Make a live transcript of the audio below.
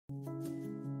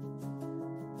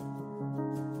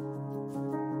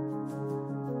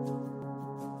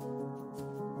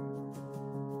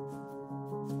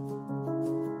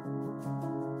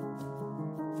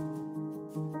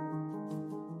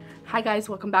Hi guys,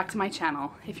 welcome back to my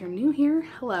channel. If you're new here,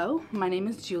 hello, my name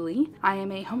is Julie. I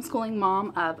am a homeschooling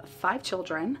mom of 5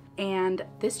 children, and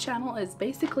this channel is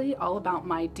basically all about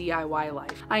my DIY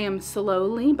life. I am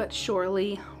slowly but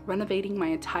surely renovating my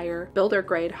entire builder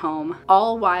grade home,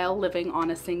 all while living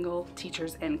on a single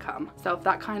teacher's income. So if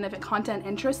that kind of content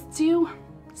interests you,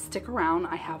 stick around.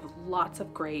 I have lots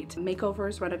of great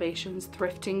makeovers, renovations,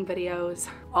 thrifting videos,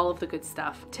 all of the good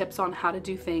stuff. Tips on how to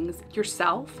do things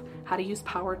yourself, how to use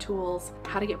power tools,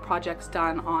 how to get projects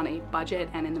done on a budget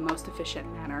and in the most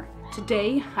efficient manner.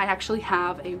 Today, I actually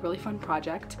have a really fun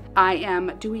project. I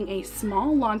am doing a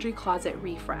small laundry closet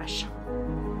refresh.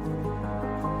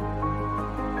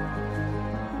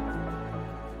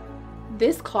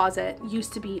 This closet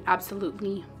used to be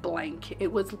absolutely blank.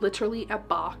 It was literally a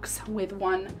box with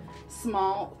one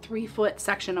small 3-foot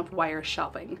section of wire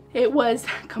shelving. It was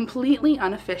completely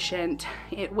inefficient.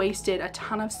 It wasted a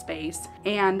ton of space,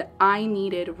 and I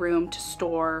needed room to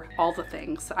store all the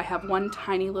things. I have one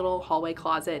tiny little hallway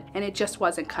closet, and it just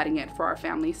wasn't cutting it for our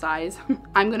family size.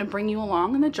 I'm gonna bring you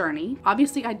along on the journey.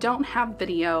 Obviously, I don't have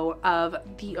video of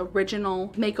the original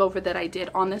makeover that I did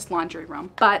on this laundry room,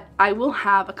 but I will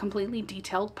have a completely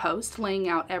detailed post laying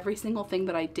out every single thing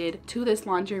that I did to this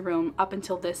laundry room up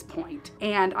until this point,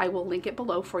 and I will link it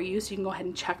below for you so you can go ahead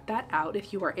and check that out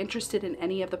if you are interested in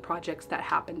any of the projects that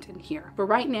happened in here. But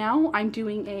right now I'm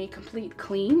doing a complete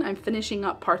clean. I'm finishing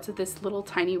up parts of this little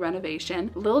tiny renovation,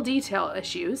 little detail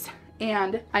issues,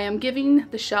 and I am giving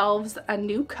the shelves a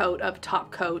new coat of top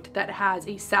coat that has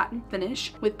a satin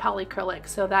finish with polycrylic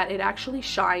so that it actually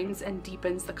shines and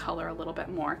deepens the color a little bit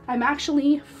more. I'm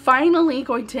actually finally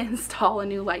going to install a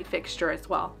new light fixture as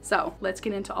well. So let's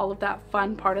get into all of that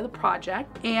fun part of the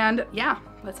project, and yeah,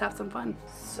 let's have some fun.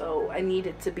 So I need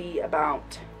it to be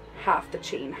about half the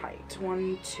chain height.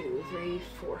 1, 2, 3,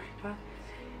 4, 5,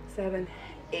 7,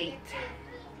 8.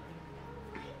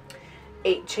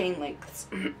 8 chain lengths.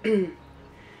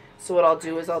 So what I'll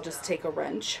do is I'll just take a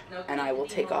wrench and I will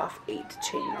take off 8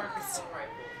 chain lengths.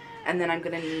 And then I'm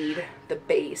gonna need the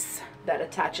base that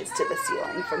attaches to the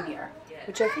ceiling from here,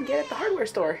 which I can get at the hardware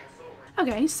store.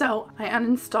 Okay, so I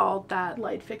uninstalled that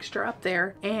light fixture up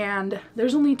there, and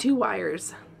there's only 2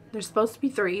 wires. There's supposed to be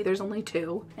 3, there's only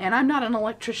 2, and I'm not an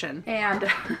electrician.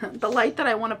 And the light that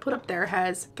I want to put up there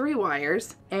has 3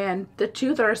 wires, and the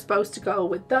 2 that are supposed to go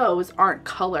with those aren't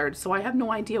colored, so I have no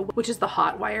idea which is the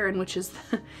hot wire and which is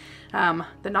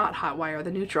the not hot wire, the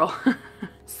neutral.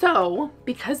 So,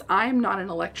 because I'm not an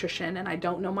electrician and I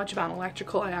don't know much about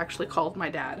electrical, I actually called my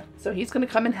dad. So he's gonna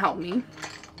come and help me.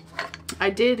 I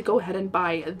did go ahead and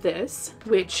buy this,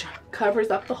 which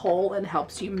covers up the hole and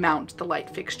helps you mount the light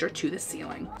fixture to the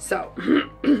ceiling. So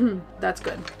that's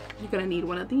good. You're gonna need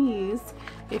one of these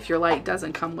if your light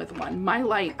doesn't come with one. My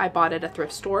light I bought at a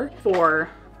thrift store for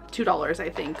 $2, I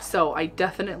think. So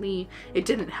it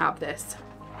didn't have this.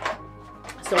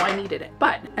 So I needed it.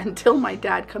 But until my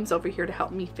dad comes over here to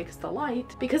help me fix the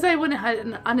light, because I went ahead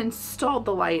and uninstalled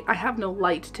the light, I have no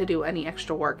light to do any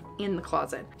extra work in the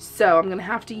closet. So I'm gonna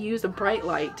have to use a bright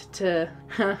light to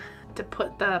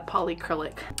put the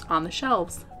polycrylic on the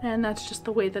shelves. And that's just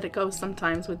the way that it goes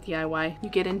sometimes with DIY. You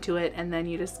get into it and then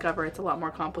you discover it's a lot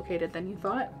more complicated than you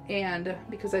thought. And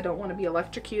because I don't want to be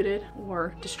electrocuted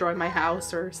or destroy my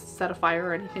house or set a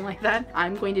fire or anything like that,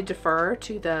 I'm going to defer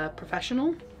to the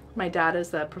professional. My dad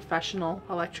is a professional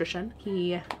electrician.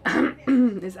 He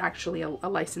is actually a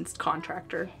licensed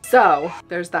contractor. So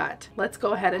there's that. Let's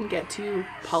go ahead and get to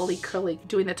polycrylic,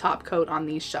 doing the top coat on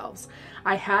these shelves.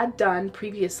 I had done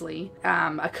previously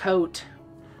a coat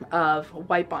of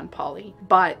wipe on poly,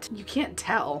 but you can't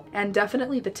tell, and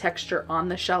definitely the texture on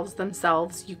the shelves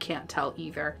themselves you can't tell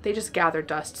either. They just gather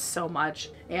dust so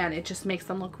much and it just makes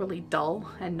them look really dull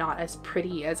and not as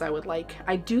pretty as I would like.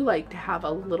 I do like to have a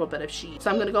little bit of sheen,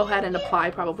 so I'm gonna go ahead and apply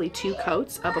probably 2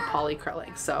 coats of a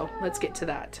polycrylic. So let's get to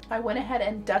that. I went ahead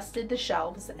and dusted the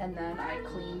shelves and then I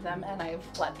cleaned them and I've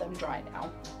let them dry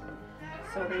now,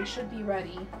 so they should be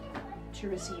ready to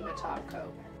receive a top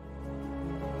coat.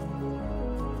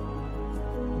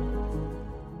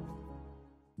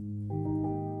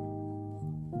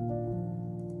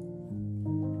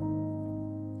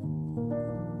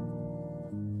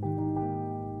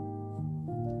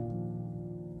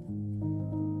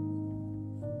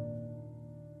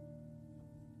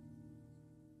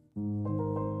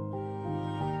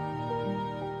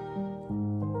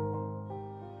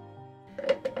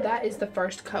 That is the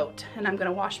first coat, and I'm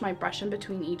gonna wash my brush in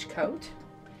between each coat.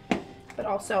 But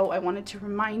also I wanted to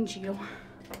remind you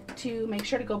to make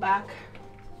sure to go back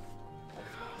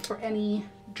for any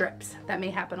drips that may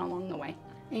happen along the way.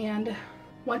 And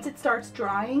once it starts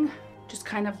drying, just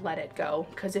kind of let it go,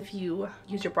 because if you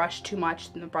use your brush too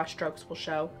much, then the brush strokes will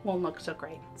show. Won't look so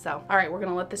great. So, all right, we're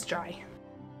gonna let this dry.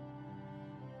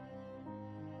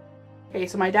 Okay,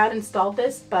 so my dad installed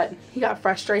this, but he got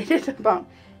frustrated about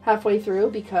halfway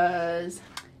through because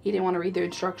he didn't want to read the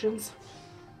instructions.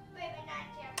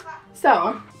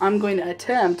 So I'm going to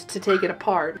attempt to take it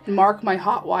apart, mark my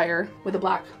hot wire with a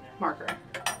black marker,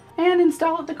 and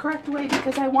install it the correct way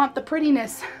because I want the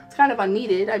prettiness. It's kind of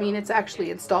unneeded. I mean, it's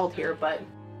actually installed here, but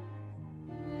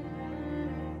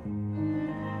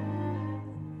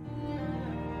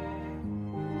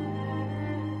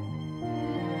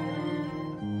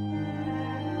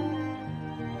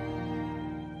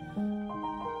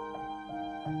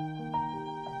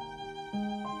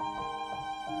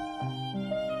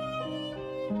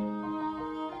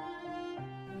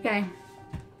okay,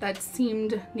 that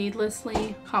seemed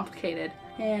needlessly complicated,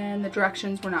 and the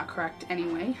directions were not correct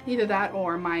anyway. Either that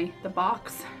or the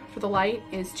box for the light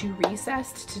is too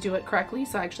recessed to do it correctly,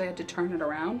 so I actually had to turn it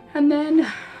around. And then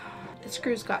the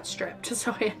screws got stripped,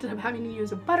 so I ended up having to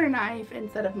use a butter knife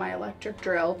instead of my electric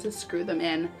drill to screw them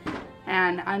in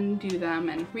and undo them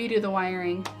and redo the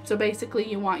wiring. So basically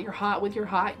you want your hot with your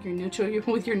hot, your neutral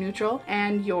with your neutral,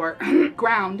 and your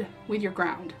ground with your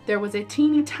ground. There was a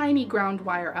teeny tiny ground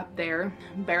wire up there,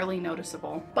 barely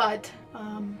noticeable, but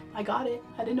I got it.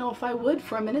 I didn't know if I would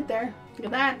for a minute there. Look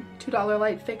at that, $2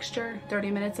 light fixture,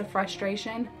 30 minutes of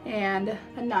frustration, and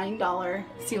a $9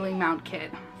 ceiling mount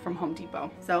kit from Home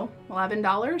Depot. So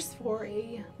 $11 for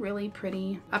a really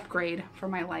pretty upgrade for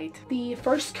my light. The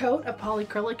first coat of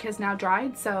polycrylic has now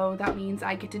dried, so that means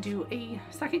I get to do a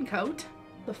second coat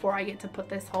before I get to put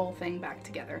this whole thing back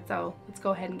together. So let's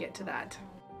go ahead and get to that.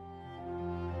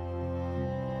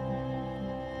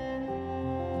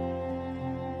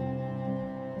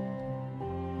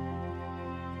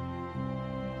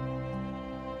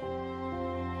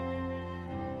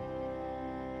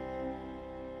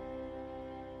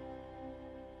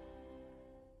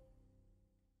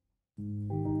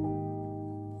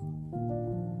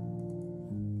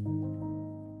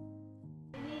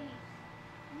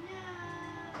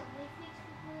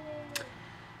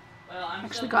 I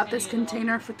actually got this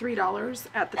container for $3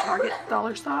 at the Target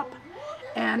dollar shop,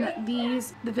 and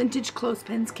the vintage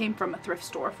clothespins came from a thrift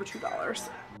store for $2.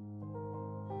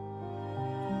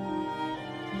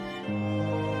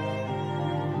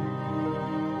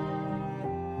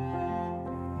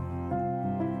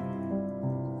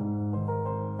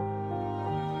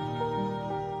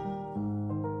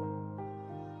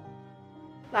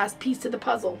 Last piece of the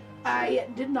puzzle. I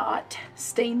did not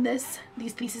stain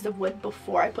these pieces of wood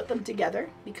before I put them together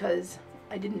because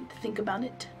I didn't think about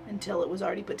it until it was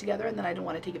already put together, and then I didn't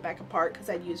want to take it back apart because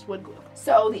I'd used wood glue.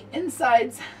 So the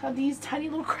insides of these tiny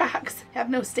little cracks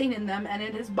have no stain in them, and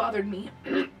it has bothered me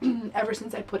ever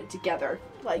since I put it together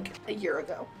like a year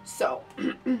ago. So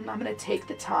I'm gonna take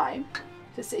the time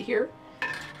to sit here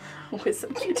with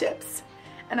some Q-tips,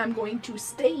 and I'm going to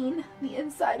stain the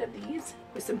inside of these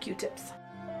with some Q-tips.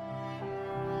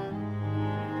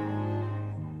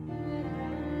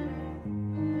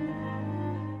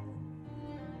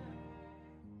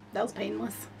 That was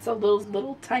painless. So those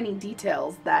little tiny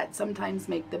details that sometimes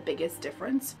make the biggest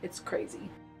difference. It's crazy.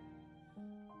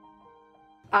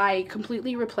 I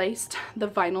completely replaced the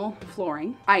vinyl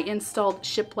flooring. I installed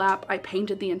shiplap. I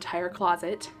painted the entire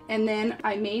closet. And then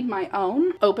I made my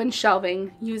own open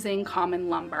shelving using common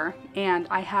lumber. And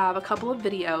I have a couple of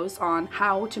videos on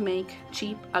how to make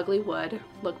cheap, ugly wood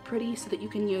look pretty so that you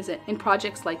can use it in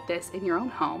projects like this in your own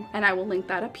home. And I will link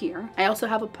that up here. I also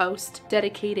have a post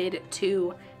dedicated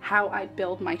to how I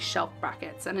build my shelf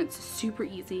brackets, and it's super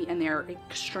easy and they're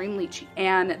extremely cheap,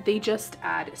 and they just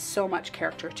add so much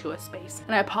character to a space.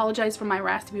 And I apologize for my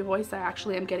raspy voice. I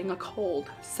actually am getting a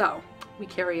cold, so we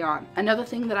carry on. Another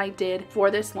thing that I did for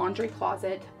this laundry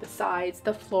closet, besides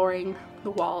the flooring,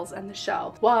 the walls, and the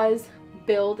shelf, was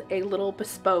build a little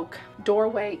bespoke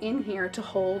doorway in here to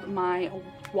hold my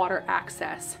water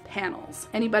access panels.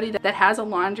 Anybody that has a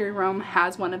laundry room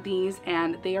has one of these,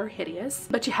 and they are hideous,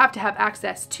 but you have to have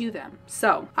access to them.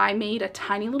 So I made a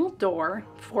tiny little door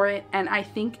for it, and I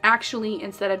think actually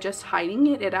instead of just hiding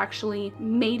it, it actually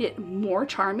made it more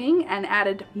charming and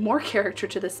added more character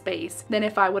to the space than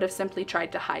if I would have simply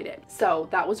tried to hide it. So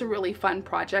that was a really fun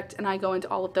project, and I go into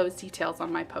all of those details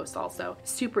on my post also.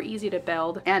 Super easy to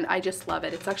build, and I just love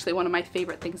it. It's actually one of my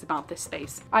favorite things about this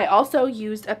space. I also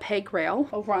used a peg rail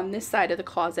over on this side of the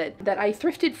closet that I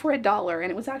thrifted for $1,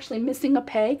 and it was actually missing a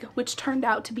peg, which turned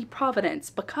out to be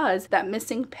Providence, because that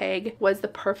missing peg was the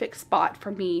perfect spot for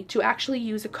me to actually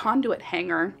use a conduit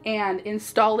hanger and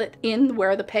install it in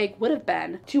where the peg would have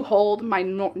been to hold my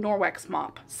Norwex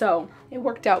mop. So it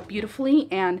worked out beautifully,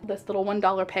 and this little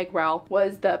 $1 peg rail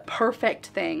was the perfect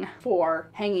thing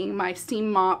for hanging my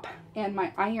steam mop and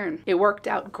my iron. It worked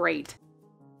out great.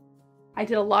 I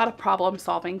did a lot of problem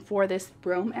solving for this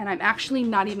room, and I'm actually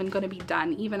not even going to be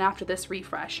done even after this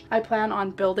refresh. I plan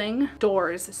on building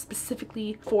doors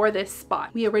specifically for this spot.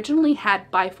 We originally had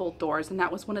bifold doors, and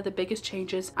that was one of the biggest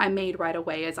changes I made right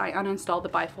away, as I uninstalled the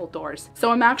bifold doors.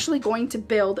 So I'm actually going to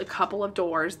build a couple of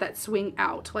doors that swing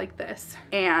out like this,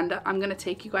 and I'm going to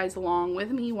take you guys along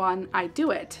with me when I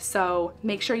do it. So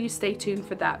make sure you stay tuned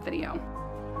for that video.